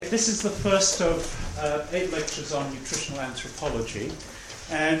This is the first of 8 lectures on nutritional anthropology,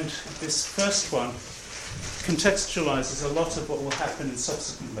 and this first one contextualizes a lot of what will happen in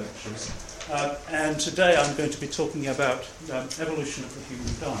subsequent lectures. And today I'm going to be talking about evolution of the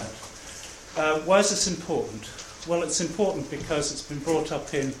human diet. Why is this important? Well, it's important because it's been brought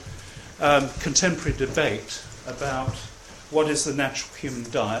up in contemporary debate about what is the natural human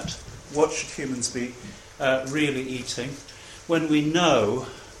diet, what should humans be really eating, when we know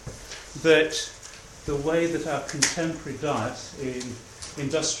that the way that our contemporary diet in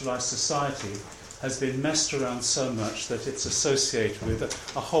industrialized society has been messed around so much that it's associated with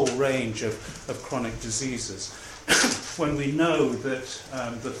a whole range of chronic diseases. When we know that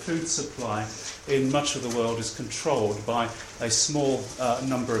the food supply in much of the world is controlled by a small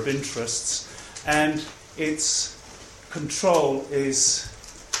number of interests, and its control is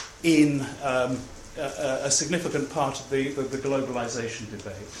in a significant part of the globalization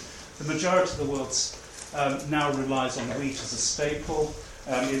debate. The majority of the world now relies on wheat as a staple.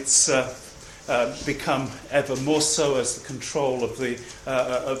 It's become ever more so as the control of the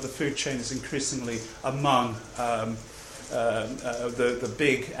food chain is increasingly among the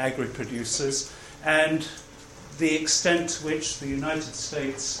big agri-producers, and the extent to which the United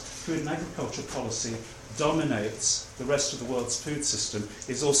States food and agriculture policy dominates the rest of the world's food system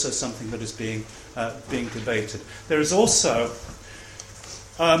is also something that is being debated. There is also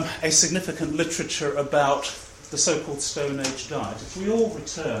a significant literature about the so-called Stone Age diet. If we all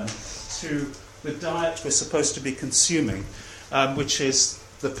return to the diet we're supposed to be consuming, which is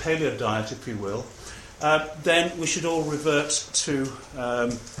the paleo diet, if you will, then we should all revert to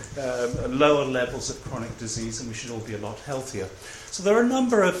lower levels of chronic disease, and we should all be a lot healthier. So there are a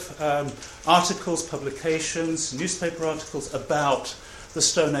number of articles, publications, newspaper articles about the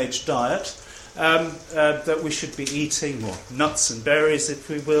Stone Age diet, that we should be eating more nuts and berries, if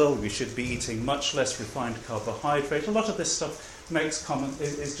we will. We should be eating much less refined carbohydrate. A lot of this stuff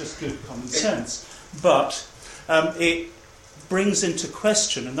is just good common sense, but it brings into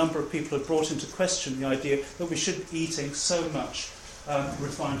question, a number of people have brought into question the idea that we shouldn't be eating so much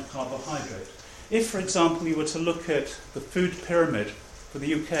refined carbohydrate. If, for example, you were to look at the food pyramid for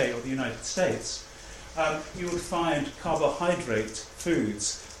the UK or the United States, you would find carbohydrate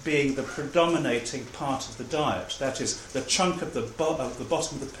foods being the predominating part of the diet. That is, the chunk of the bottom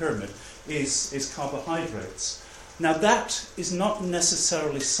of the pyramid is carbohydrates. Now, that is not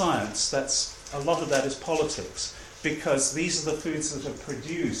necessarily science. A lot of that is politics, because these are the foods that are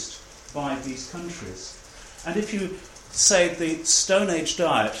produced by these countries. And if you say the Stone Age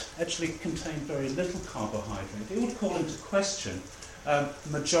diet actually contained very little carbohydrate, it would call into question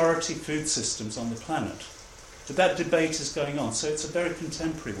majority food systems on the planet. But that debate is going on, so it's a very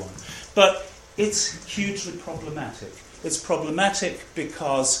contemporary one. But it's hugely problematic. It's problematic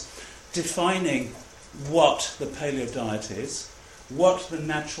because defining what the paleo diet is, what the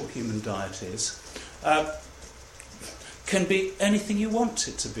natural human diet is, can be anything you want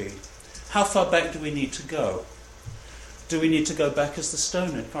it to be. How far back do we need to go? Do we need to go back as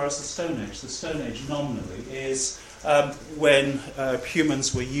far as the Stone Age? The Stone Age nominally is when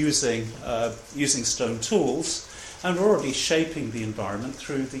humans were using stone tools and were already shaping the environment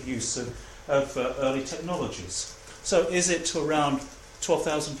through the use of early technologies. So is it to around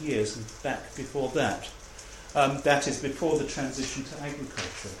 12,000 years and back before that? That is before the transition to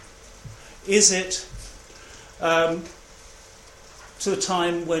agriculture. Is it to the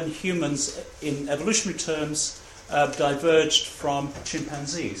time when humans, in evolutionary terms, diverged from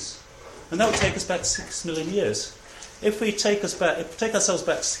chimpanzees? And that would take us back 6 million years. If we take ourselves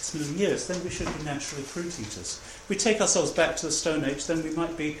back 6 million years, then we should be naturally fruit eaters. If we take ourselves back to the Stone Age, then we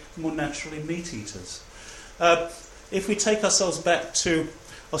might be more naturally meat eaters. If we take ourselves back to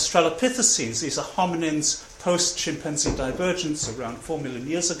Australopithecines, these are hominins post-chimpanzee divergence around 4 million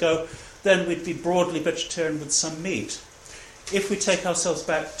years ago, then we'd be broadly vegetarian with some meat. If we take ourselves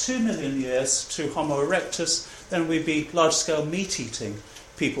back 2 million years to Homo erectus, then we'd be large-scale meat-eating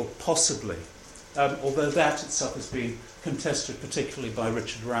people, possibly. Although that itself has been contested, particularly by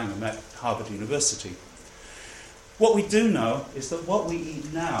Richard Wrangham at Harvard University. What we do know is that what we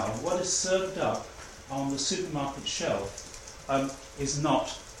eat now, what is served up on the supermarket shelf, is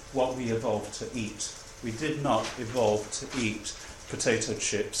not what we evolved to eat. We did not evolve to eat potato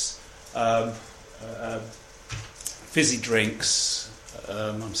chips, fizzy drinks.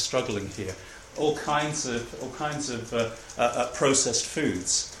 I'm struggling here. All kinds of processed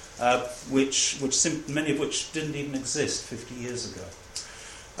foods. Many of which didn't even exist 50 years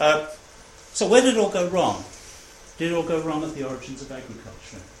ago. So where did it all go wrong? Did it all go wrong at the origins of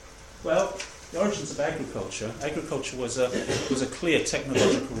agriculture? Well, the origins of agriculture. Agriculture was a clear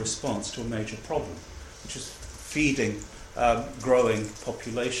technological response to a major problem, which is feeding growing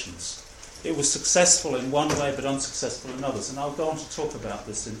populations. It was successful in one way but unsuccessful in others, and I'll go on to talk about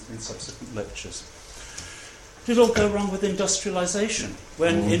this in subsequent lectures. Did it all go wrong with industrialization?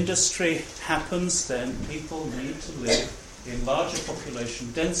 When industry happens, then people need to live in larger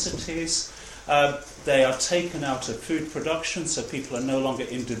population densities. They are taken out of food production, so people are no longer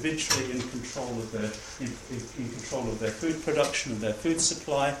individually in control of their food production and their food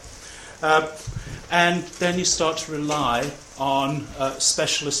supply. And then you start to rely on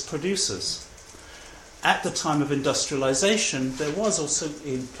specialist producers. At the time of industrialization, there was also,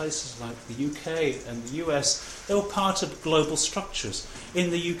 in places like the UK and the US, they were part of global structures.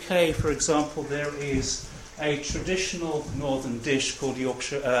 In the UK, for example, there is a traditional northern dish called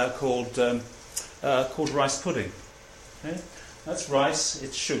called rice pudding. Okay? That's rice,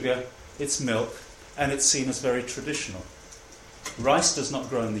 it's sugar, it's milk, and it's seen as very traditional. Rice does not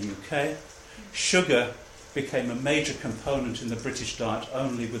grow in the UK. Sugar became a major component in the British diet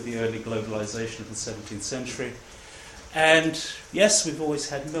only with the early globalization of the 17th century. And yes, we've always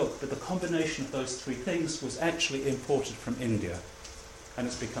had milk, but the combination of those three things was actually imported from India, and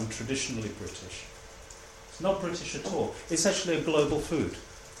it's become traditionally British. It's not British at all. It's actually a global food.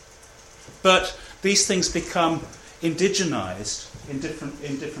 But these things become indigenized in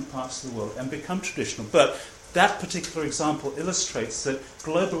different parts of the world and become traditional. But that particular example illustrates that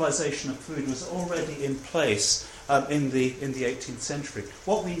globalization of food was already in place in the 18th century.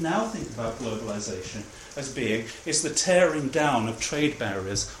 What we now think about globalization as being is the tearing down of trade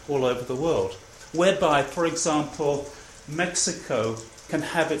barriers all over the world, whereby, for example, Mexico can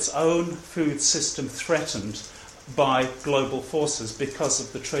have its own food system threatened by global forces because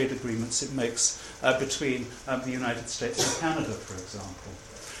of the trade agreements it makes between the United States and Canada, for example.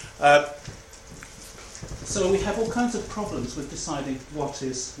 So we have all kinds of problems with deciding what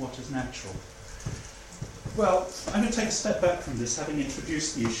is natural. Well, I'm going to take a step back from this, having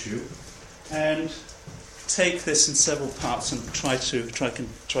introduced the issue, and take this in several parts and try to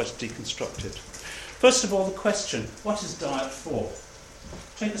deconstruct it. First of all, the question: what is diet for?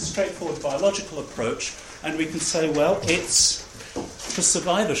 Take a straightforward biological approach, and we can say, well, it's for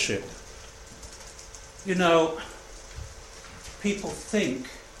survivorship. You know, people think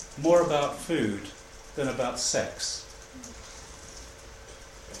more about food than about sex.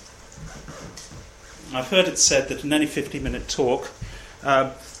 I've heard it said that in any 50-minute talk,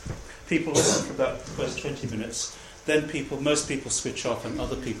 people listen for about the first 20 minutes, then most people switch off and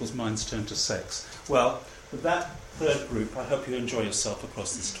other people's minds turn to sex. Well, with that third group, I hope you enjoy yourself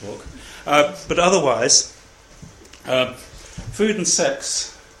across this talk. But otherwise, food and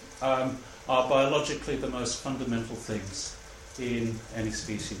sex are biologically the most fundamental things in any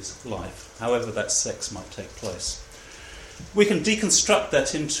species' life, however that sex might take place. We can deconstruct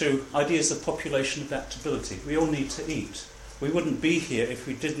that into ideas of population adaptability. We all need to eat. We wouldn't be here if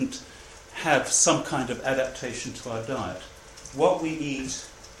we didn't have some kind of adaptation to our diet. What we eat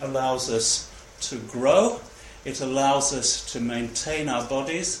allows us to grow, it allows us to maintain our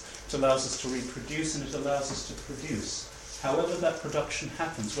bodies, it allows us to reproduce, and it allows us to produce. However that production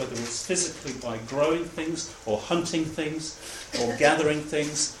happens, whether it's physically by growing things, or hunting things, or gathering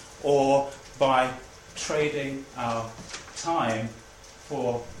things, or by trading our time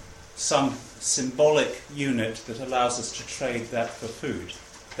for some symbolic unit that allows us to trade that for food.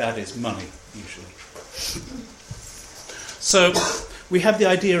 That is money, usually. So we have the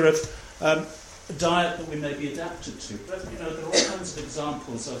idea of a diet that we may be adapted to. But there are all kinds of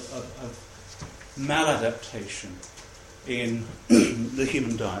examples of maladaptation in the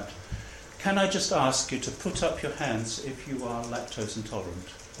human diet. Can I just ask you to put up your hands if you are lactose intolerant?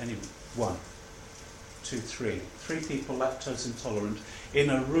 Anyone? 1, 2, 3. 3 people lactose intolerant in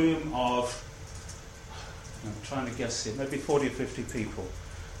a room of, I'm trying to guess here, maybe 40 or 50 people.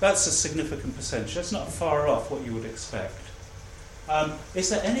 That's a significant percentage. That's not far off what you would expect. Is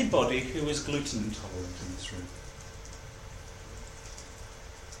there anybody who is gluten intolerant in this room?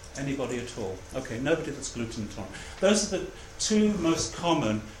 Anybody at all? Okay, nobody that's gluten intolerant. Those are the 2 most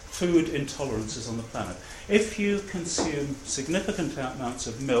common food intolerances on the planet. If you consume significant amounts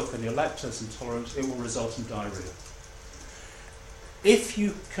of milk and you're lactose intolerant, it will result in diarrhea. If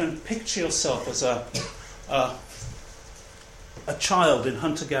you can picture yourself as a child in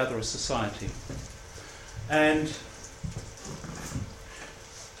hunter-gatherer society, and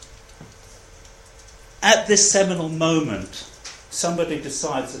at this seminal moment, somebody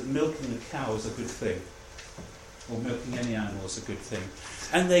decides that milking a cow is a good thing, or milking any animal is a good thing,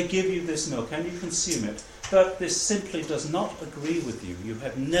 and they give you this milk and you consume it, but this simply does not agree with you. You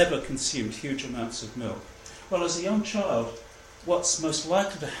have never consumed huge amounts of milk. Well, as a young child, what's most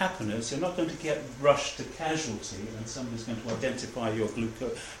likely to happen is you're not going to get rushed to casualty and somebody's going to identify your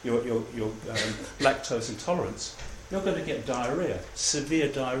lactose intolerance. You're going to get diarrhea, severe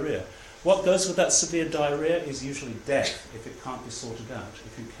diarrhea. What goes with that severe diarrhea is usually death if it can't be sorted out,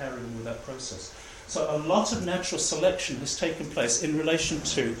 if you carry on with that process. So a lot of natural selection has taken place in relation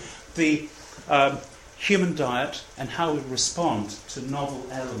to the human diet and how we respond to novel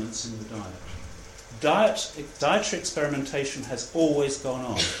elements in the diet. Dietary experimentation has always gone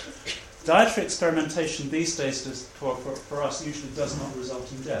on. Dietary experimentation these days for us usually does not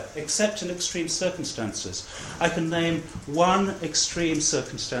result in death, except in extreme circumstances. I can name one extreme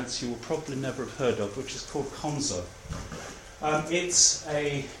circumstance you will probably never have heard of, which is called Konzo. It's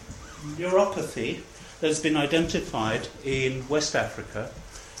a neuropathy that has been identified in West Africa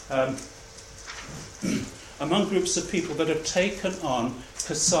among groups of people that have taken on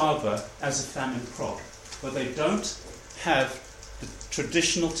cassava as a famine crop, but they don't have the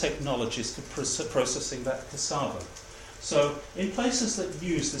traditional technologies for processing that cassava. So in places that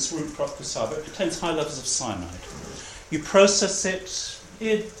use this root crop cassava, it contains high levels of cyanide. You process it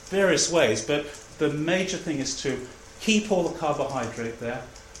in various ways, but the major thing is to keep all the carbohydrate there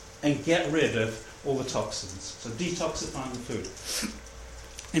and get rid of all the toxins, so detoxifying the food.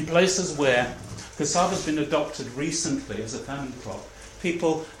 In places where cassava has been adopted recently as a famine crop,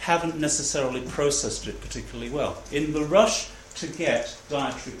 people haven't necessarily processed it particularly well. In the rush to get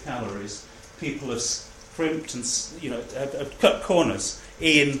dietary calories, people have crimped and have cut corners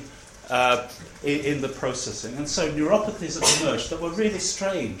in the processing, and so neuropathies have emerged that were really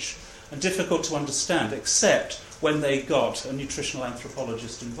strange and difficult to understand, except when they got a nutritional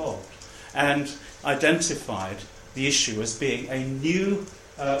anthropologist involved and identified the issue as being a new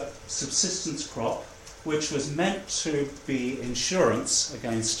subsistence crop, which was meant to be insurance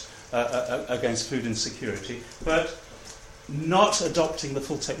against food insecurity, but not adopting the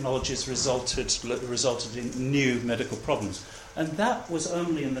full technologies resulted in new medical problems. And that was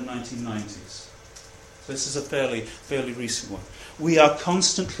only in the 1990s. So this is a fairly recent one. We are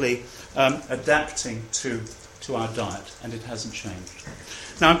constantly adapting to our diet, and it hasn't changed.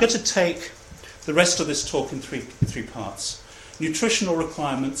 Now I'm going to take the rest of this talk in three parts. Nutritional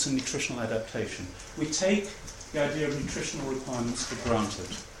requirements and nutritional adaptation. We take the idea of nutritional requirements for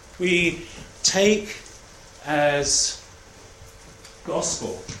granted. We take as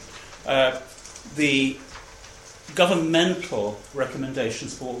gospel the governmental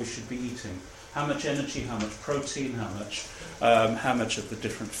recommendations for what we should be eating. How much energy, how much protein, how much of the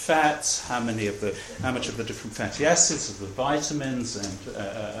different fats, how much of the different fatty acids, of the vitamins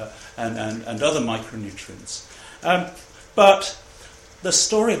and other micronutrients. But the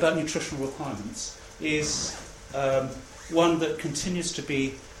story about nutritional requirements is one that continues to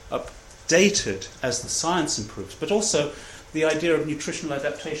be updated as the science improves, but also the idea of nutritional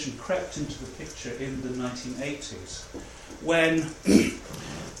adaptation crept into the picture in the 1980s, when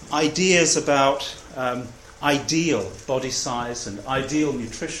ideas about ideal body size and ideal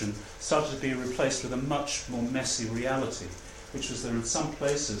nutrition started to be replaced with a much more messy reality, which was that in some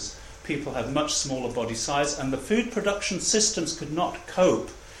places people had much smaller body size and the food production systems could not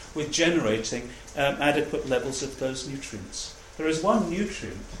cope with generating adequate levels of those nutrients. There is one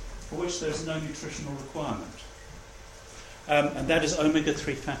nutrient for which there is no nutritional requirement, and that is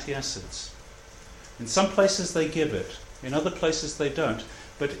omega-3 fatty acids. In some places they give it, in other places they don't.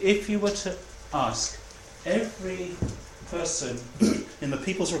 But if you were to ask every person in the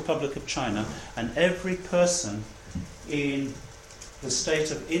People's Republic of China and every person in the state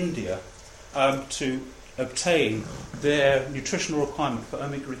of India to obtain their nutritional requirement for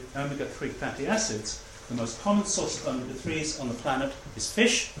omega-3 fatty acids, the most common source of omega-3s on the planet is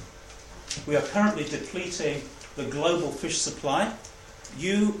fish. We are currently depleting the global fish supply.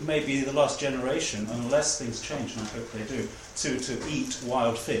 You may be the last generation, unless things change, and I hope they do, to eat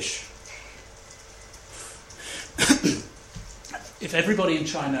wild fish. If everybody in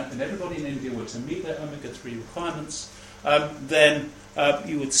China and everybody in India were to meet their omega-3 requirements, then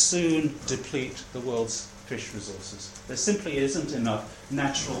you would soon deplete the world's fish resources. There simply isn't enough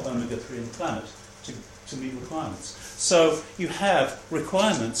natural omega-3 on the planet to meet requirements. So you have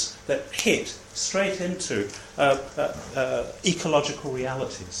requirements that hit straight into ecological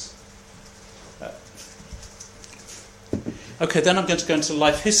realities. Okay, then I'm going to go into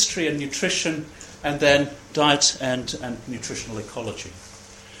life history and nutrition, and then diet and nutritional ecology.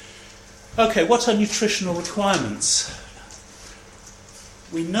 Okay, what are nutritional requirements?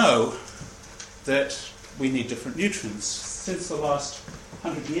 We know that we need different nutrients. Since the last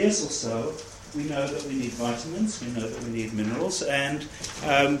 100 years or so, we know that we need vitamins, we know that we need minerals, and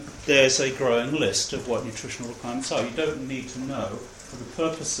there's a growing list of what nutritional requirements are. You don't need to know, for the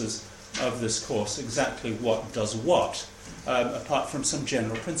purposes of this course, exactly what does what, apart from some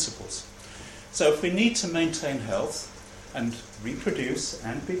general principles. So if we need to maintain health and reproduce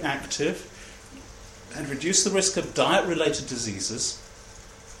and be active and reduce the risk of diet-related diseases,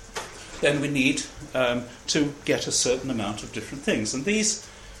 then we need to get a certain amount of different things. And these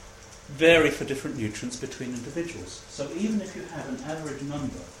vary for different nutrients between individuals. So even if you have an average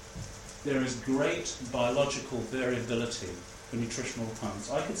number, there is great biological variability for nutritional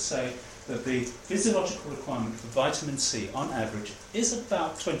requirements. I could say that the physiological requirement for vitamin C, on average, is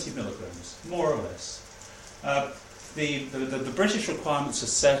about 20 milligrams, more or less. The British requirements are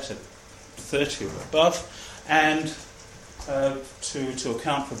set at 30 or above, and to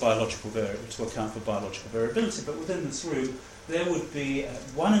account for biological variability. But within this room, there would be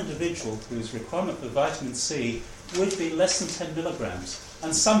one individual whose requirement for vitamin C would be less than 10 milligrams,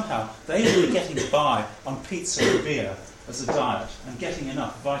 and somehow they would be getting by on pizza and beer as a diet and getting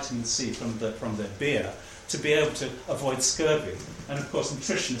enough vitamin C from their beer to be able to avoid scurvy. And of course,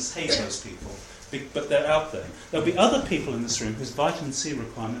 nutritionists hate those people, but they're out there. There'll be other people in this room whose vitamin C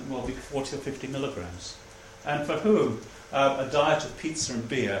requirement will be 40 or 50 milligrams, and for whom a diet of pizza and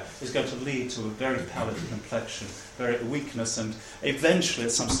beer is going to lead to a very pallid complexion, very weakness, and eventually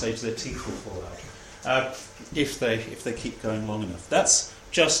at some stage their teeth will fall out if they keep going long enough. That's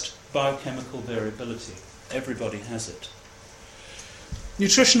just biochemical variability. Everybody has it.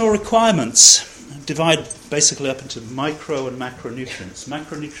 Nutritional requirements divide basically up into micro and macronutrients.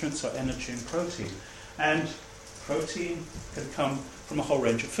 Macronutrients are energy and protein. And protein can come from a whole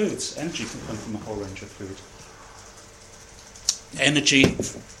range of foods. Energy can come from a whole range of food. Energy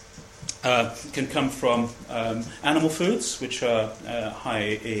can come from animal foods, which are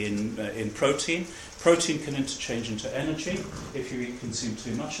high in protein. Protein can interchange into energy if you consume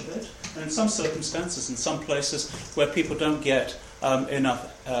too much of it. And in some circumstances, in some places where people don't get enough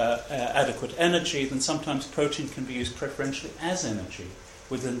adequate energy, then sometimes protein can be used preferentially as energy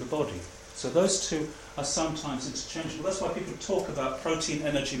within the body. So those two are sometimes interchangeable. That's why people talk about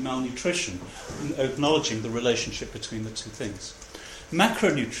protein-energy malnutrition, acknowledging the relationship between the two things.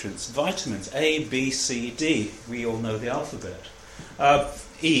 Macronutrients, vitamins, A, B, C, D. We all know the alphabet.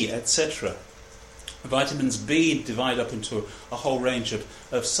 E, etc. Vitamins B divide up into a whole range of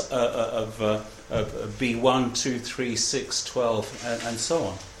B1, 2, 3, 6, 12, and so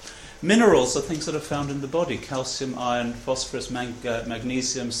on. Minerals are things that are found in the body: calcium, iron, phosphorus,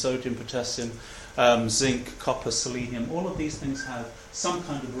 magnesium, sodium, potassium, zinc, copper, selenium. All of these things have some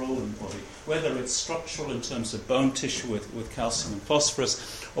kind of role in the body, whether it's structural in terms of bone tissue with calcium and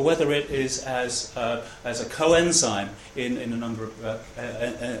phosphorus, or whether it is as a coenzyme in a number of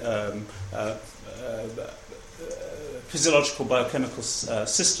physiological biochemical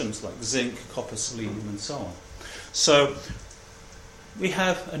systems like zinc, copper, selenium, and so on. So we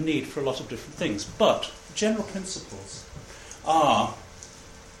have a need for a lot of different things, but general principles are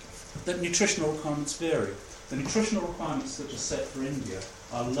that nutritional requirements vary. The nutritional requirements that are set for India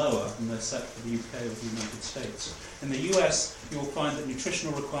are lower than they're set for the UK or the United States. In the US, you will find that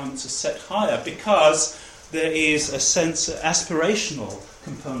nutritional requirements are set higher because there is a sense, aspirational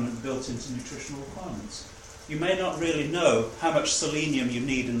component built into nutritional requirements. You may not really know how much selenium you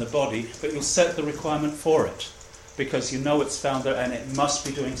need in the body, but you'll set the requirement for it because you know it's found there and it must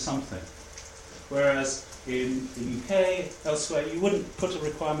be doing something. Whereas in the UK, elsewhere, you wouldn't put a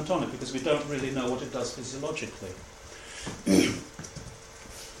requirement on it because we don't really know what it does physiologically.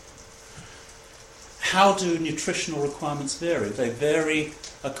 How do nutritional requirements vary? They vary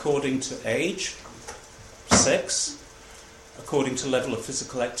according to age, sex, according to level of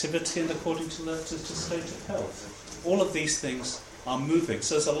physical activity, and according to state of health. All of these things are moving.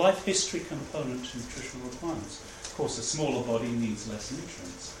 So there's a life history component to nutritional requirements. Of course, a smaller body needs less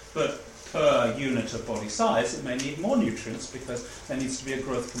nutrients, but per unit of body size, it may need more nutrients because there needs to be a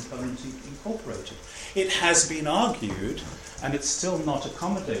growth component incorporated. It has been argued, and it's still not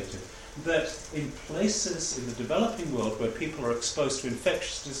accommodated, that in places in the developing world where people are exposed to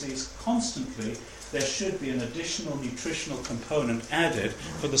infectious disease constantly, there should be an additional nutritional component added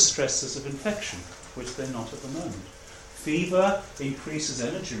for the stresses of infection, which they're not at the moment. Fever increases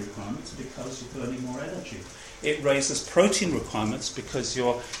energy requirements because you're burning more energy. It raises protein requirements because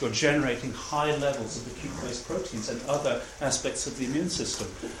you're generating high levels of acute phase proteins and other aspects of the immune system.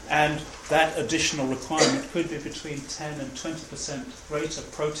 And that additional requirement could be between 10 and 20% greater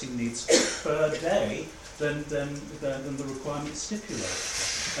protein needs per day than the requirements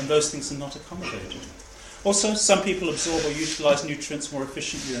stipulate. And those things are not accommodated. Also, some people absorb or utilize nutrients more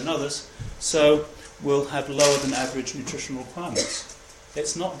efficiently than others, so will have lower than average nutritional requirements.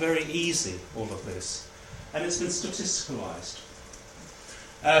 It's not very easy, all of this, and it's been statisticalized.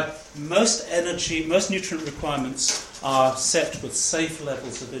 Most nutrient requirements are set with safe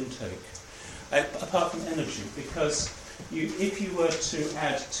levels of intake, apart from energy, because if you were to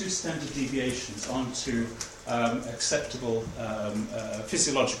add 2 standard deviations onto acceptable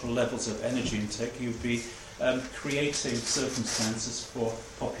physiological levels of energy intake, you'd be creating circumstances for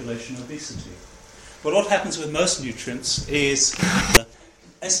population obesity. But what happens with most nutrients is the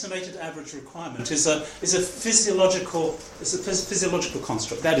estimated average requirement is a physiological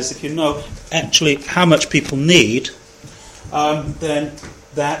construct. That is, if you know actually how much people need, then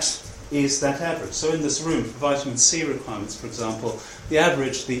that is that average. So in this room, for vitamin C requirements, for example, the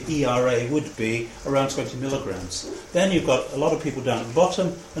average, the ERA, would be around 20 milligrams. Then you've got a lot of people down at the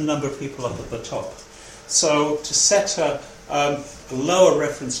bottom, a number of people up at the top. So to set a lower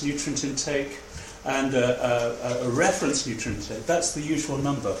reference nutrient intake and a reference nutrient intake, that's the usual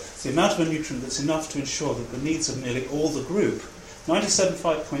number. It's the amount of a nutrient that's enough to ensure that the needs of nearly all the group,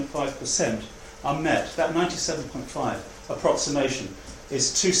 97.5%, are met. That 97.5 approximation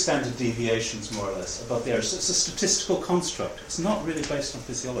is 2 standard deviations, more or less, above the average. So it's a statistical construct. It's not really based on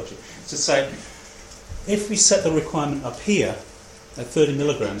physiology. It's to say, if we set the requirement up here, at 30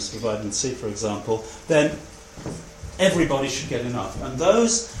 milligrams for vitamin C, for example, then everybody should get enough. And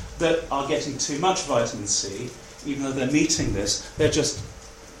those that are getting too much vitamin C, even though they're meeting this, they're just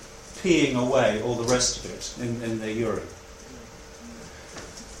peeing away all the rest of it in their urine.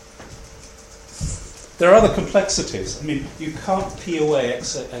 There are other complexities. I mean, you can't pee away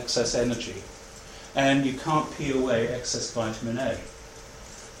excess energy, and you can't pee away excess vitamin A.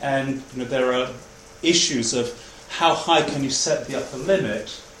 And there are issues of how high can you set the upper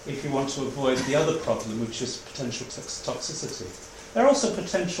limit if you want to avoid the other problem, which is potential toxicity. There are also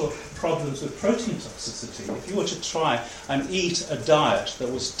potential problems with protein toxicity. If you were to try and eat a diet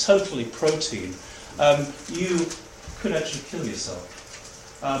that was totally protein, you could actually kill yourself.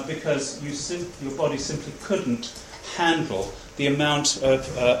 Because your body simply couldn't handle the amount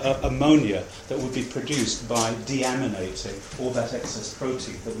of ammonia that would be produced by deaminating all that excess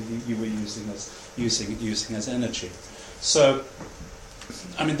protein that you were using as energy. So,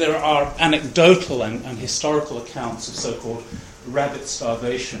 I mean, there are anecdotal and historical accounts of so-called rabbit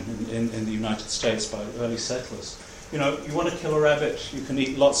starvation in the United States by early settlers. You want to kill a rabbit, you can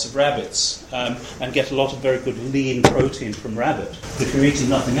eat lots of rabbits and get a lot of very good lean protein from rabbit. If you're eating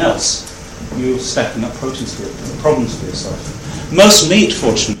nothing else, you're stacking up problems for yourself. Most meat,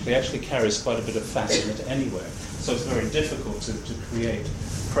 fortunately, actually carries quite a bit of fat in it anyway, so it's very difficult to create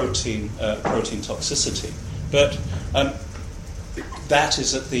protein toxicity. But that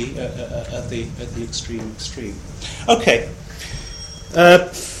is at the extreme. Okay.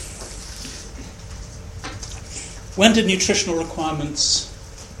 When did nutritional requirements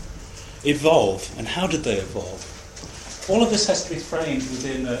evolve, and how did they evolve? All of this has to be framed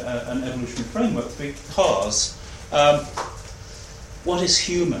within an evolutionary framework, because what is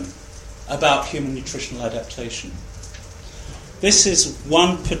human about human nutritional adaptation? This is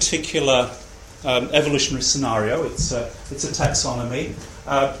one particular evolutionary scenario. It's a taxonomy.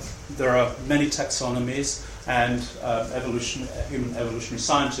 There are many taxonomies, and human evolutionary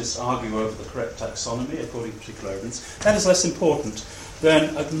scientists argue over the correct taxonomy according to particular evidence. That is less important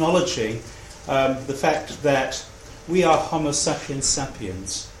than acknowledging the fact that we are Homo sapiens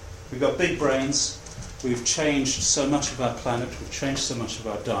sapiens. We've got big brains, we've changed so much of our planet, we've changed so much of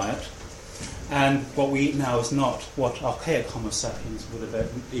our diet, and what we eat now is not what archaic Homo sapiens would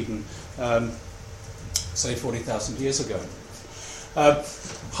have eaten, say, 40,000 years ago.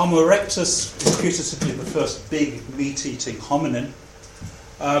 Homo erectus is reputatively the first big meat-eating hominin.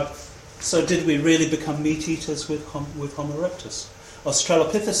 So did we really become meat-eaters with Homo erectus?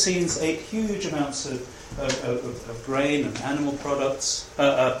 Australopithecines ate huge amounts of grain and animal products,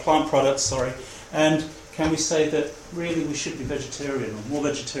 plant products, and can we say that really we should be vegetarian or more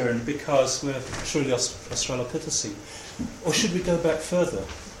vegetarian because we're truly Australopithecine? Or should we go back further?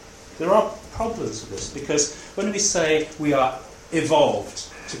 There are problems with this, because when we say we are evolved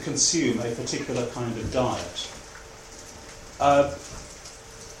to consume a particular kind of diet,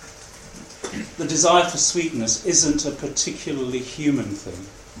 the desire for sweetness isn't a particularly human thing.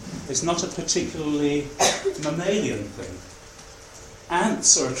 It's not a particularly mammalian thing.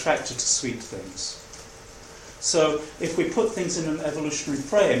 Ants are attracted to sweet things. So if we put things in an evolutionary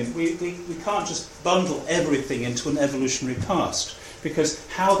frame, we can't just bundle everything into an evolutionary past, because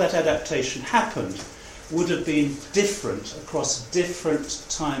how that adaptation happened would have been different across different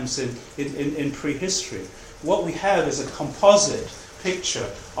times in prehistory. What we have is a composite picture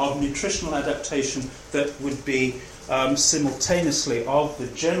of nutritional adaptation that would be simultaneously of the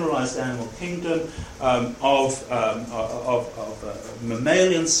generalized animal kingdom, of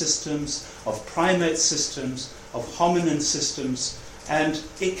mammalian systems, of primate systems, of hominin systems, and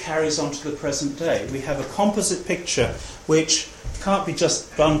it carries on to the present day. We have a composite picture which can't be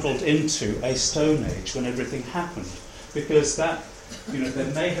just bundled into a Stone Age when everything happened, because that,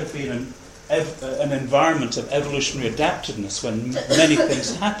 there may have been an environment of evolutionary adaptiveness when many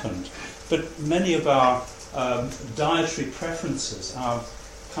things happened, but many of our dietary preferences, our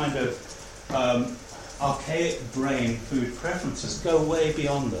kind of archaic brain food preferences, go way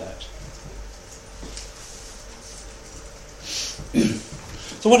beyond that.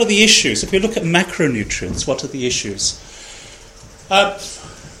 So what are the issues? If we look at macronutrients, what are the issues?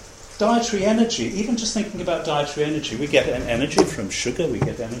 Dietary energy, even just thinking about dietary energy, we get energy from sugar, we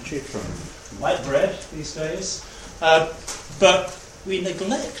get energy from white bread these days, but we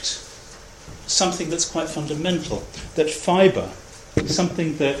neglect something that's quite fundamental, that fibre,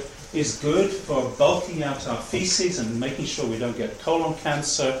 something that is good for bulking out our feces and making sure we don't get colon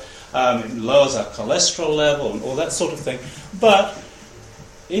cancer, it lowers our cholesterol level and all that sort of thing. But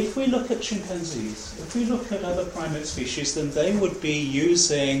if we look at chimpanzees, if we look at other primate species, then they would be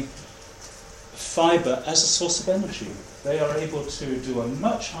using fibre as a source of energy. They are able to do a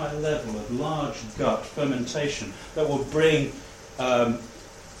much higher level of large gut fermentation that will bring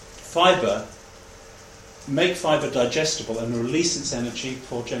fibre, make fibre digestible and release its energy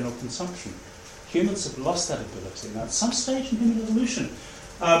for general consumption. Humans have lost that ability. Now, at some stage in human evolution,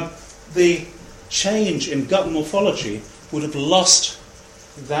 the change in gut morphology would have lost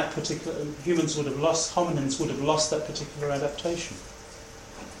that particular... hominins would have lost that particular adaptation.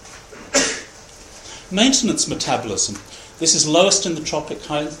 Maintenance metabolism. This is lowest in the tropic,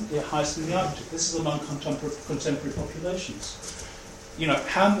 highest in the Arctic. This is among contemporary populations.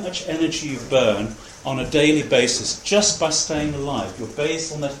 How much energy you burn on a daily basis just by staying alive, your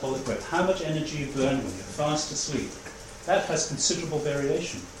basal metabolic rate, how much energy you burn when you're fast asleep, that has considerable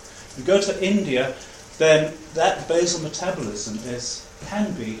variation. You go to India, then that basal metabolism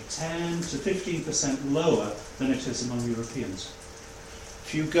can be 10 to 15% lower than it is among Europeans.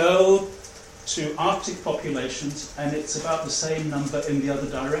 If you go to Arctic populations, and it's about the same number in the other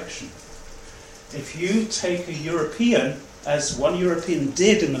direction. If you take a European, as one European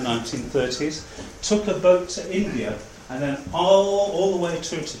did in the 1930s, took a boat to India, and then all the way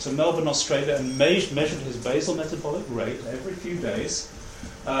to Melbourne, Australia, and measured his basal metabolic rate every few days.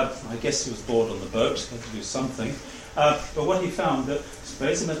 I guess he was bored on the boat, he had to do something. But what he found, that his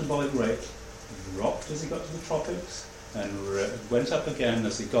basal metabolic rate dropped as he got to the tropics, and went up again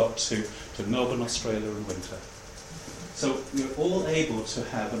as he got to Melbourne, Australia in winter. So we're all able to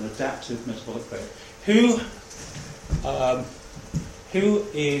have an adaptive metabolic rate. Who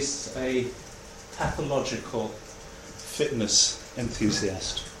is a pathological fitness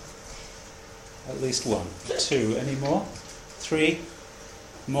enthusiast? At least one. 2. Any more? 3?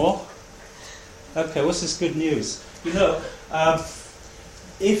 More? Okay, what's this good news?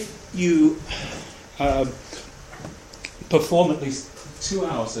 If you perform at least 2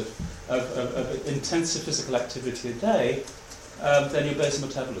 hours of intensive physical activity a day, then your basal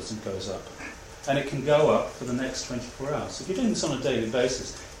metabolism goes up. And it can go up for the next 24 hours. If you're doing this on a daily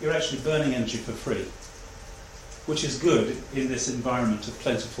basis, you're actually burning energy for free, which is good in this environment of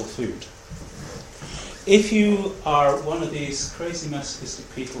plentiful food. If you are one of these crazy masochistic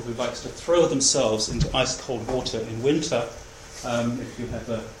people who likes to throw themselves into ice-cold water in winter, if you have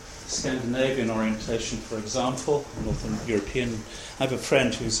a Scandinavian orientation, for example, Northern European. I have a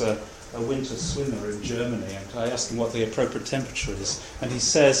friend who's a winter swimmer in Germany, and I ask him what the appropriate temperature is, and he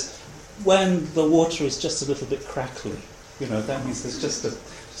says, when the water is just a little bit crackly, that means there's just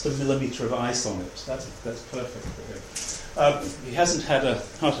a millimetre of ice on it. That's perfect for him. He hasn't had a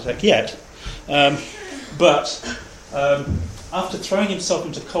heart attack yet, but after throwing himself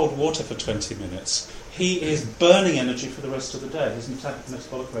into cold water for 20 minutes, he is burning energy for the rest of the day. His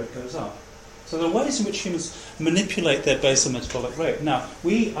metabolic rate goes up. So there are ways in which humans manipulate their basal metabolic rate. Now,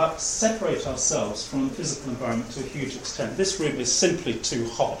 we separate ourselves from the physical environment to a huge extent. This room is simply too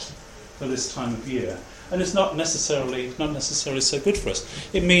hot for this time of year, and it's not necessarily so good for us.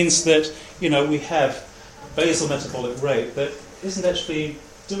 It means that we have basal metabolic rate that isn't actually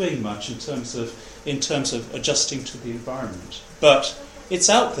doing much in terms of adjusting to the environment, but it's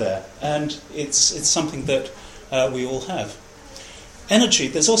out there, and it's something that we all have. Energy.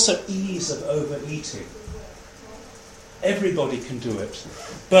 There's also ease of overeating. Everybody can do it.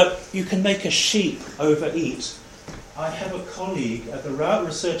 But you can make a sheep overeat. I have a colleague at the Rout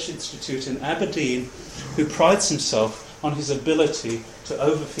Research Institute in Aberdeen who prides himself on his ability to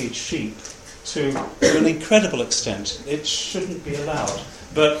overfeed sheep to an incredible extent. It shouldn't be allowed.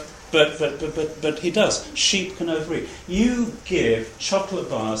 But he does. Sheep can overeat. You give chocolate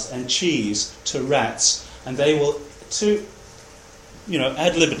bars and cheese to rats, and they will,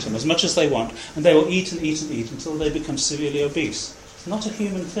 ad libitum, as much as they want, and they will eat and eat and eat until they become severely obese. It's not a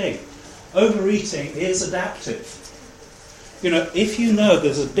human thing. Overeating is adaptive. If you know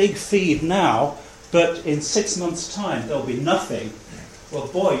there's a big feed now, but in 6 months' time there'll be nothing, well,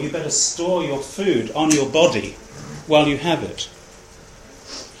 boy, you better store your food on your body while you have it.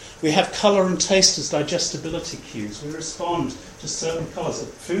 We have colour and taste as digestibility cues. We respond to certain colours.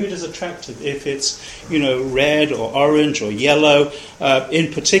 Food is attractive if it's, red or orange or yellow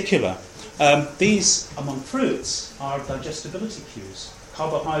in particular. These, among fruits, are digestibility cues.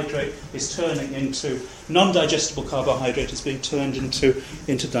 Carbohydrate is turning into non-digestible carbohydrate is being turned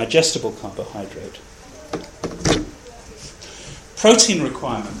into digestible carbohydrate. Protein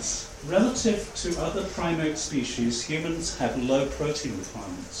requirements. Relative to other primate species, humans have low protein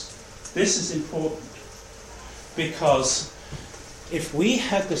requirements. This is important because if we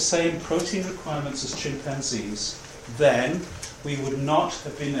had the same protein requirements as chimpanzees, then we would not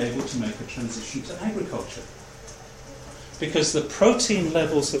have been able to make a transition to agriculture. Because the protein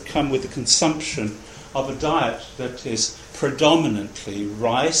levels that come with the consumption of a diet that is predominantly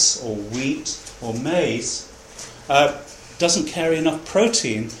rice or wheat or maize doesn't carry enough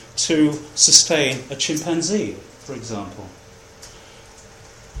protein to sustain a chimpanzee, for example.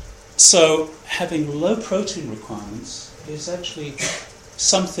 So having low protein requirements is actually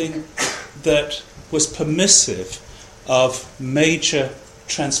something that was permissive of major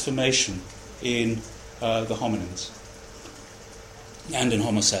transformation in the hominins and in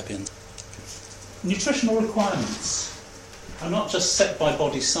Homo sapiens. Nutritional requirements are not just set by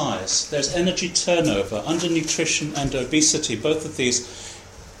body size. There's energy turnover, undernutrition and obesity, both of these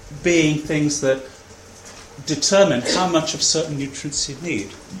being things that determine how much of certain nutrients you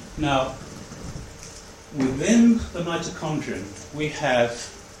need. Now, within the mitochondrion, we have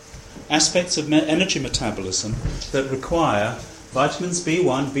aspects of energy metabolism that require vitamins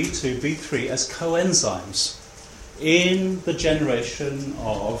B1, B2, B3 as coenzymes in the generation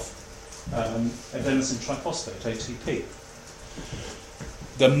of adenosine triphosphate, ATP.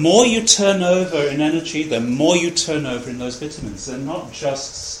 The more you turn over in energy, the more you turn over in those vitamins. They're not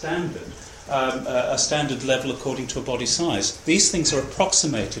just standard, a standard level according to a body size. These things are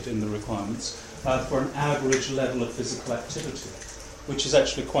approximated in the requirements for an average level of physical activity, which is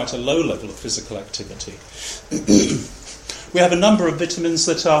actually quite a low level of physical activity. We have a number of vitamins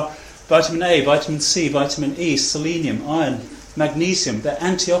that are vitamin A, vitamin C, vitamin E, selenium, iron, magnesium. They're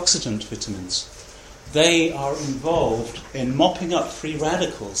antioxidant vitamins. They are involved in mopping up free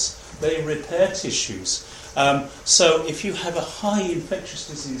radicals. They repair tissues. So if you have a high infectious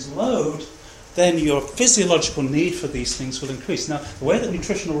disease load, then your physiological need for these things will increase. Now, the way that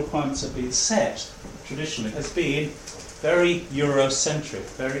nutritional requirements have been set traditionally has been very Eurocentric,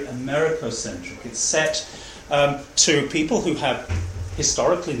 very Americocentric. It's set to people who have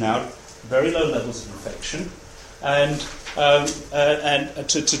historically now very low levels of infection, and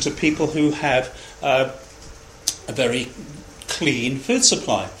to people who have a very clean food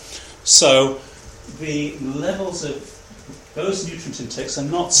supply. So the levels of those nutrient intakes are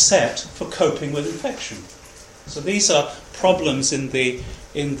not set for coping with infection. So these are problems in the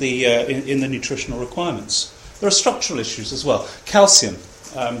nutritional requirements. There are structural issues as well. Calcium,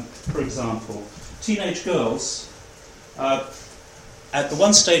 for example. Teenage girls, at the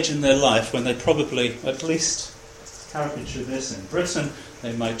one stage in their life when they probably, at least caricature this in Britain,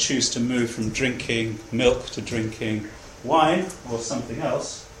 they might choose to move from drinking milk to drinking wine or something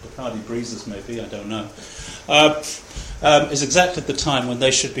else, Bacardi Breezes maybe, I don't know, is exactly the time when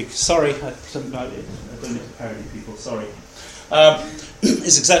they should be, sorry, I don't need to parody people, sorry,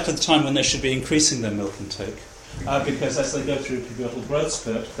 is exactly the time when they should be increasing their milk intake. Because as they go through a pubertal growth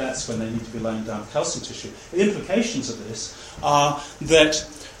spurt, that's when they need to be laying down calcium tissue. The implications of this are that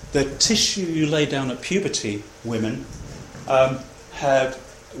the tissue you lay down at puberty, women,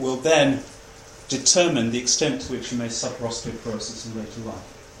 will then determine the extent to which you may suffer osteoporosis in later life.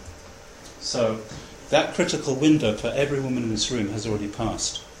 So that critical window for every woman in this room has already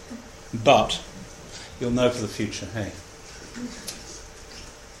passed. But you'll know for the future, hey.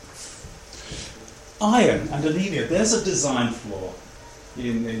 Iron and anemia. There's a design flaw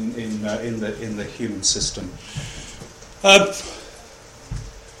in the human system.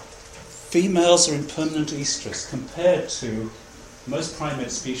 females are in permanent estrus compared to most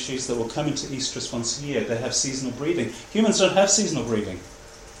primate species that will come into estrus once a year. They have seasonal breeding. Humans don't have seasonal breeding.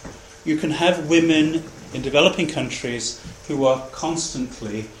 You can have women in developing countries who are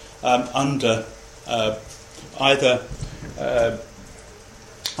constantly under either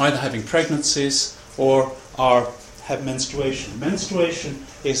having pregnancies or have menstruation. Menstruation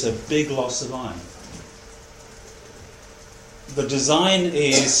is a big loss of iron. The design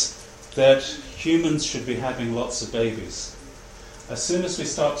is that humans should be having lots of babies. As soon as we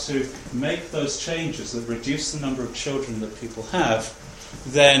start to make those changes that reduce the number of children that people have,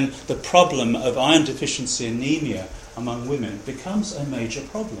 then the problem of iron deficiency anemia among women becomes a major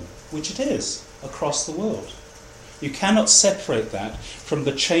problem, which it is across the world. You cannot separate that from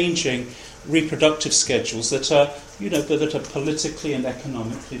the changing reproductive schedules that are politically and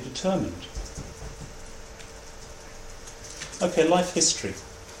economically determined. Okay, life history.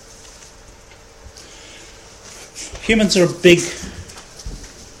 Humans are a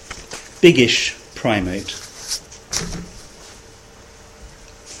biggish primate.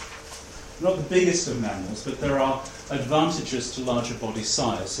 Not the biggest of mammals, but there are advantages to larger body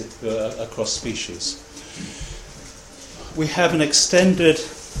size across species. We have an extended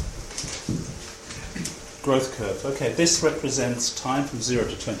growth curve. Okay, this represents time from 0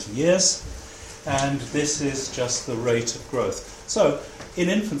 to 20 years, and this is just the rate of growth. So, in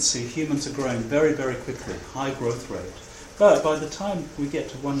infancy, humans are growing very, very quickly, high growth rate. But by the time we get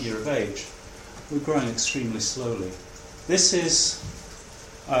to 1 year of age, we're growing extremely slowly. This is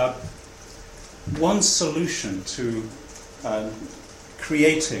one solution to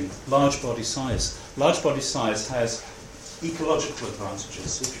creating large body size. Large body size has ecological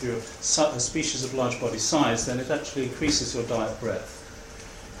advantages. If you're a species of large body size, then it actually increases your diet breadth.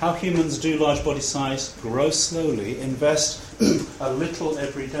 How humans do large body size? Grow slowly, invest a little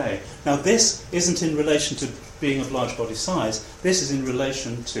every day. Now this isn't in relation to being of large body size, this is in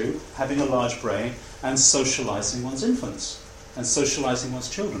relation to having a large brain and socializing one's infants and socializing one's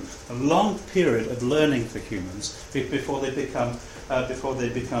children. A long period of learning for humans before they become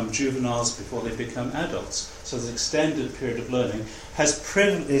juveniles, before they become adults. So this extended period of learning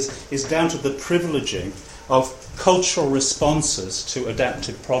is down to the privileging of cultural responses to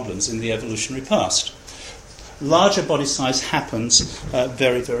adaptive problems in the evolutionary past. Larger body size happens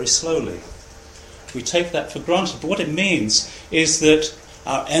very, very slowly. We take that for granted, but what it means is that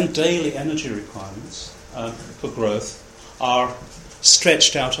our daily energy requirements for growth are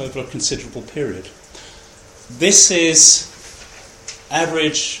stretched out over a considerable period. This is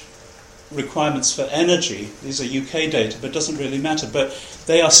average requirements for energy. These are UK data, but it doesn't really matter. But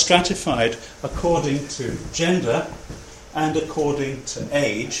they are stratified according to gender and according to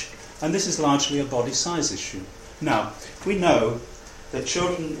age, and this is largely a body size issue. Now, we know that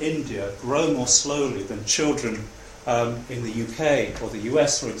children in India grow more slowly than children in the UK or the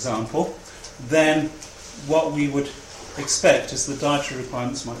US, for example. Then what we would expect is the dietary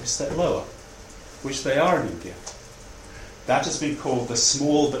requirements might be set lower, which they are in India. That has been called the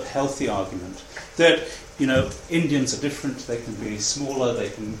small but healthy argument. That, Indians are different, they can be smaller, they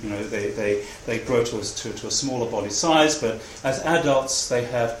can, they grow to a smaller body size, but as adults they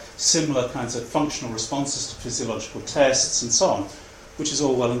have similar kinds of functional responses to physiological tests and so on, which is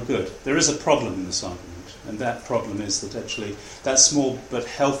all well and good. There is a problem in this argument, and that problem is that actually that small but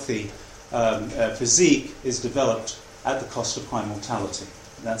healthy physique is developed at the cost of high mortality.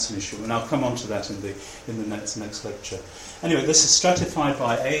 That's an issue, and I'll come on to that in the next lecture. Anyway, this is stratified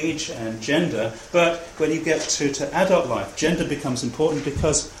by age and gender, but when you get to adult life, gender becomes important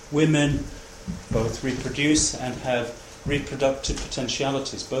because women both reproduce and have reproductive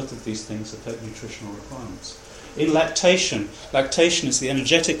potentialities. Both of these things affect nutritional requirements. In lactation is the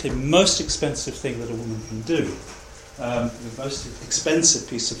energetically most expensive thing that a woman can do. The most expensive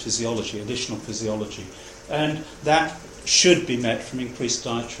piece of physiology, additional physiology, and that should be met from increased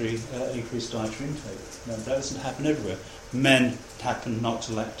dietary intake. Now, that doesn't happen everywhere. Men happen not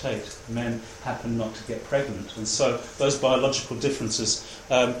to lactate. Men happen not to get pregnant, and so those biological differences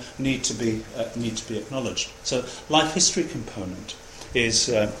need to be acknowledged. So, life history component is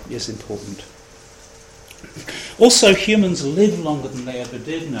important. Also, humans live longer than they ever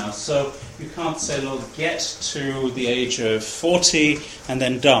did now, so you can't say, well, get to the age of 40 and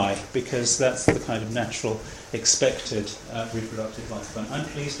then die, because that's the kind of natural expected reproductive lifespan. I'm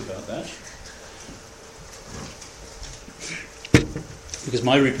pleased about that, because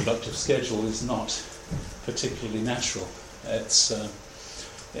my reproductive schedule is not particularly natural. It's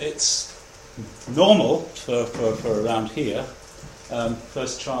normal for around here.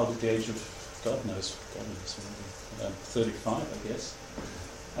 First child at the age of God knows, 35, I guess.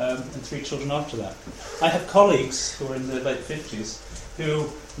 and 3 children after that. I have colleagues who are in their late 50s who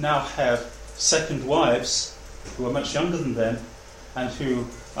now have second wives who are much younger than them and who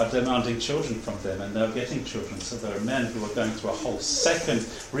are demanding children from them, and they're getting children. So there are men who are going through a whole second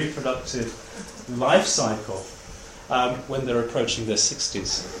reproductive life cycle when they're approaching their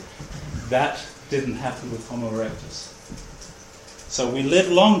 60s. That didn't happen with Homo erectus. So we live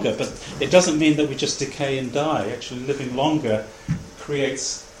longer, but it doesn't mean that we just decay and die. Actually, living longer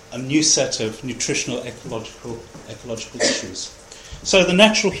creates a new set of nutritional ecological issues. So the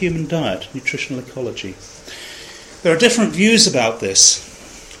natural human diet, nutritional ecology. There are different views about this.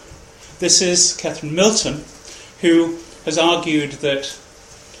 This is Catherine Milton, who has argued that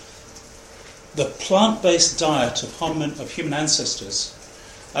the plant-based diet of human ancestors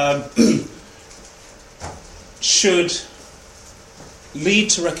should lead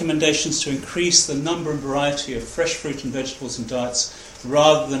to recommendations to increase the number and variety of fresh fruit and vegetables in diets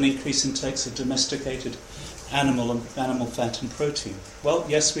rather than increase intakes of domesticated animal fat and protein. Well,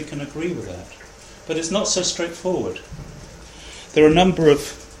 yes, we can agree with that. But it's not so straightforward. There are a number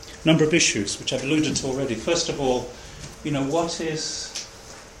of issues which I've alluded to already. First of all, what is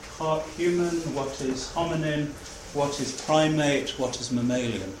human, what is hominin, what is primate, what is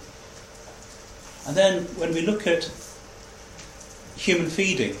mammalian? And then when we look at human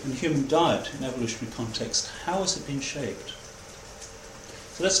feeding and human diet in evolutionary context, how has it been shaped?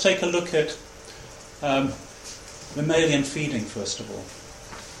 So let's take a look at mammalian feeding first of all.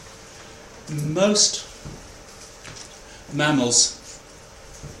 Most mammals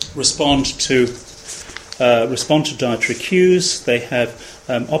respond to dietary cues. They have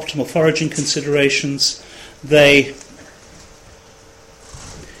optimal foraging considerations. They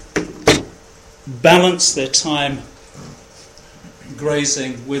balance their time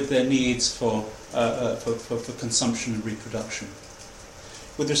grazing with their needs for consumption and reproduction.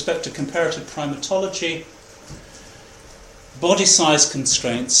 With respect to comparative primatology, body size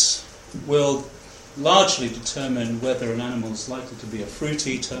constraints will largely determine whether an animal is likely to be a fruit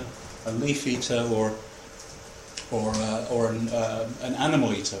eater, a leaf eater, or an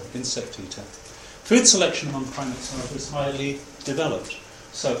animal eater, insect eater. Food selection among primates, however, is highly developed.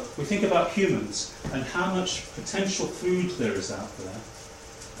 So we think about humans and how much potential food there is out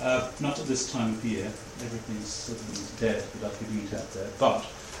there. Not at this time of year, everything's dead that I could eat out there, but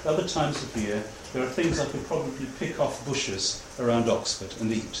other times of year there are things I could probably pick off bushes around Oxford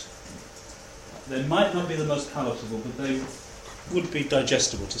and eat. They might not be the most palatable, but they would be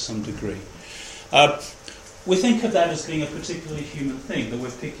digestible to some degree. We think of that as being a particularly human thing, that we're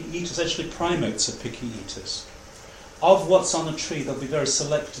picky eaters. Actually, primates are picky eaters. Of what's on a tree, they'll be very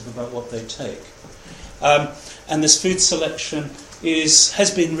selective about what they take. And this food selection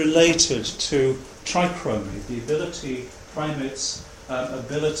has been related to trichromy, the ability, primates'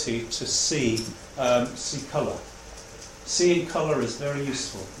 ability to see colour. Seeing colour is very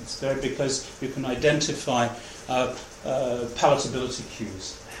useful. Because you can identify palatability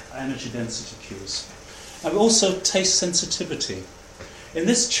cues, energy density cues. And also taste sensitivity. In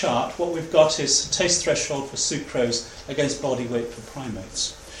this chart, what we've got is taste threshold for sucrose against body weight for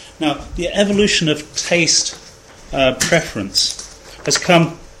primates. Now, the evolution of taste preference has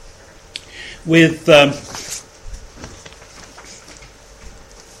come with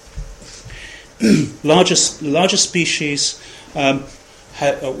larger species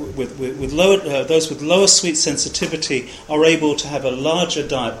with lower, those with lower sweet sensitivity are able to have a larger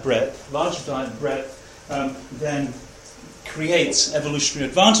diet breadth. Larger diet breadth then creates evolutionary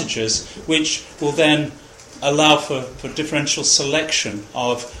advantages, which will then allow for differential selection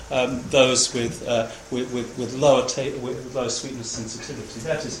of those with lower sweetness sensitivity.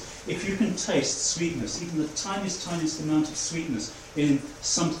 That is, if you can taste sweetness, even the tiniest amount of sweetness in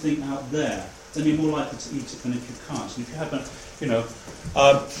something out there, then you're more likely to eat it than if you can't. And if you have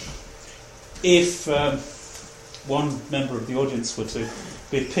if one member of the audience were to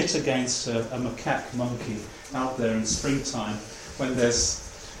be pit against a macaque monkey out there in springtime when there's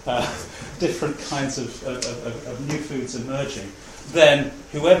different kinds of new foods emerging, then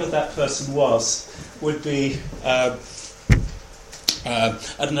whoever that person was would be at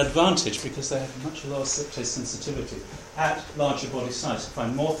an advantage because they have much lower taste sensitivity at larger body size.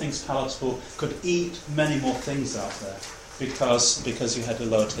 Find more things palatable, could eat many more things out there because you had a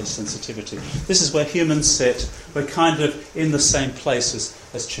lower taste sensitivity. This is where humans sit. We're kind of in the same place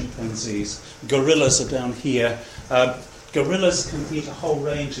as chimpanzees. Gorillas are down here. Gorillas can eat a whole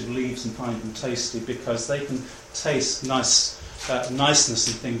range of leaves and find them tasty because they can taste niceness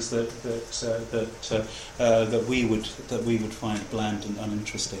in things that we would find bland and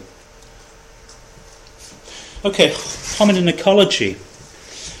uninteresting. Okay, hominin ecology.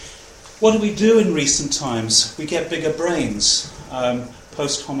 What do we do in recent times? We get bigger brains,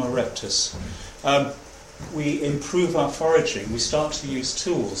 post Homo erectus. We improve our foraging. We start to use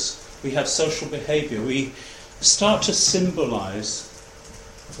tools. We have social behaviour. We start to symbolise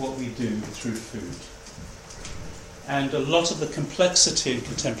what we do through food. And a lot of the complexity in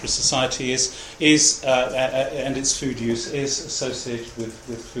contemporary society is and its food use is associated with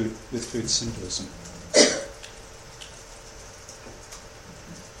food symbolism.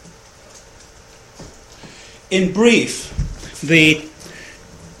 In brief, the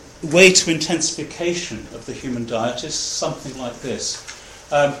way to intensification of the human diet is something like this.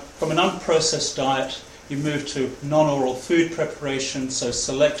 From an unprocessed diet, you move to non-oral food preparation, so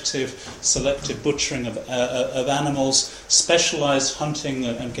selective butchering of animals, specialised hunting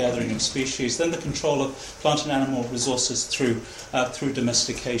and gathering of species, then the control of plant and animal resources through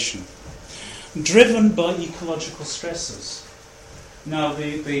domestication. Driven by ecological stresses. Now,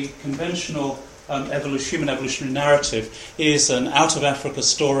 the conventional human evolutionary narrative is an out-of-Africa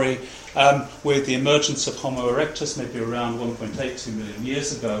story with the emergence of Homo erectus, maybe around 1.82 million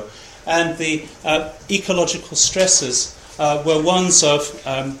years ago. And the ecological stresses were ones of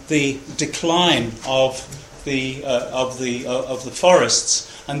the decline of the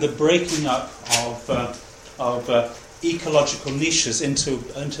forests and the breaking up of ecological niches into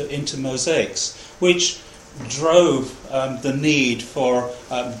mosaics, which drove the need for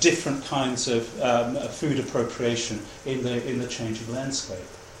different kinds of food appropriation in the changing landscape.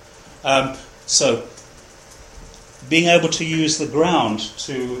 So, being able to use the ground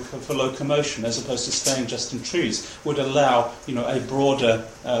for locomotion as opposed to staying just in trees would allow, a broader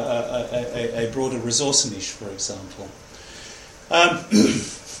resource niche, for example.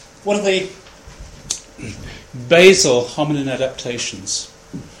 What are the basal hominin adaptations?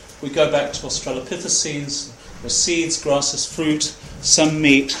 We go back to Australopithecines. There's seeds, grasses, fruit, some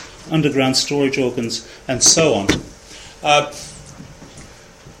meat, underground storage organs, and so on.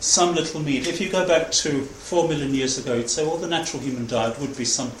 Some little meat. If you go back to 4 million years ago, you'd say, well, the natural human diet would be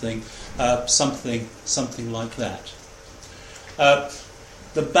something like that.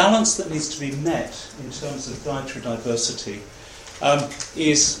 The balance that needs to be met in terms of dietary diversity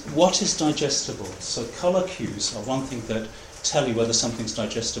is what is digestible. So colour cues are one thing that tell you whether something's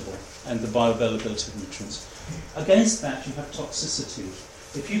digestible and the bioavailability of nutrients. Against that, you have toxicity.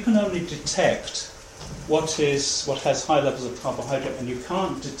 If you can only detect what has high levels of carbohydrate and you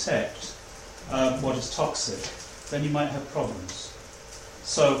can't detect what is toxic, then you might have problems.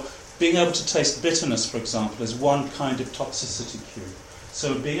 So being able to taste bitterness, for example, is one kind of toxicity cue.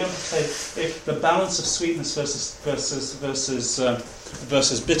 So being able to taste, if the balance of sweetness versus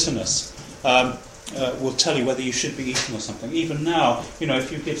bitterness will tell you whether you should be eating or something. Even now,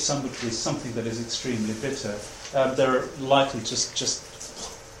 if you give somebody something that is extremely bitter, they're likely to just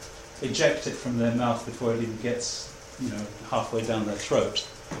eject it from their mouth before it even gets, halfway down their throat.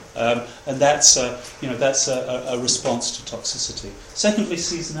 And that's a response to toxicity. Secondly,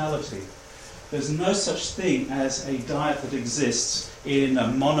 seasonality. There's no such thing as a diet that exists in a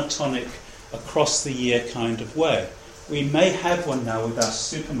monotonic, across-the-year kind of way. We may have one now with our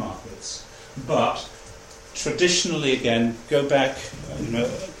supermarkets, but traditionally, again, go back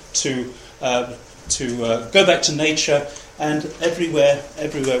to nature, and everywhere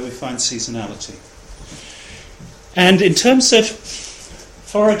we find seasonality. And in terms of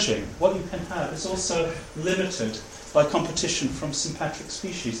foraging, what you can have is also limited by competition from sympatric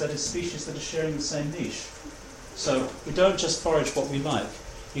species, that is, species that are sharing the same niche. So we don't just forage what we like.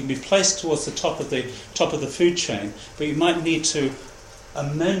 You can be placed towards the top of the food chain, but you might need to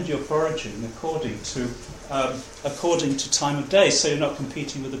amend your foraging according to time of day, so you're not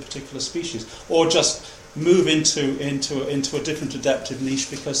competing with a particular species, or just move into a different adaptive niche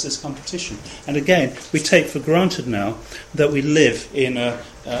because there's competition. And again, we take for granted now that we live in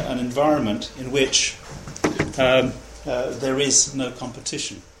an environment in which there is no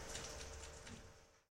competition.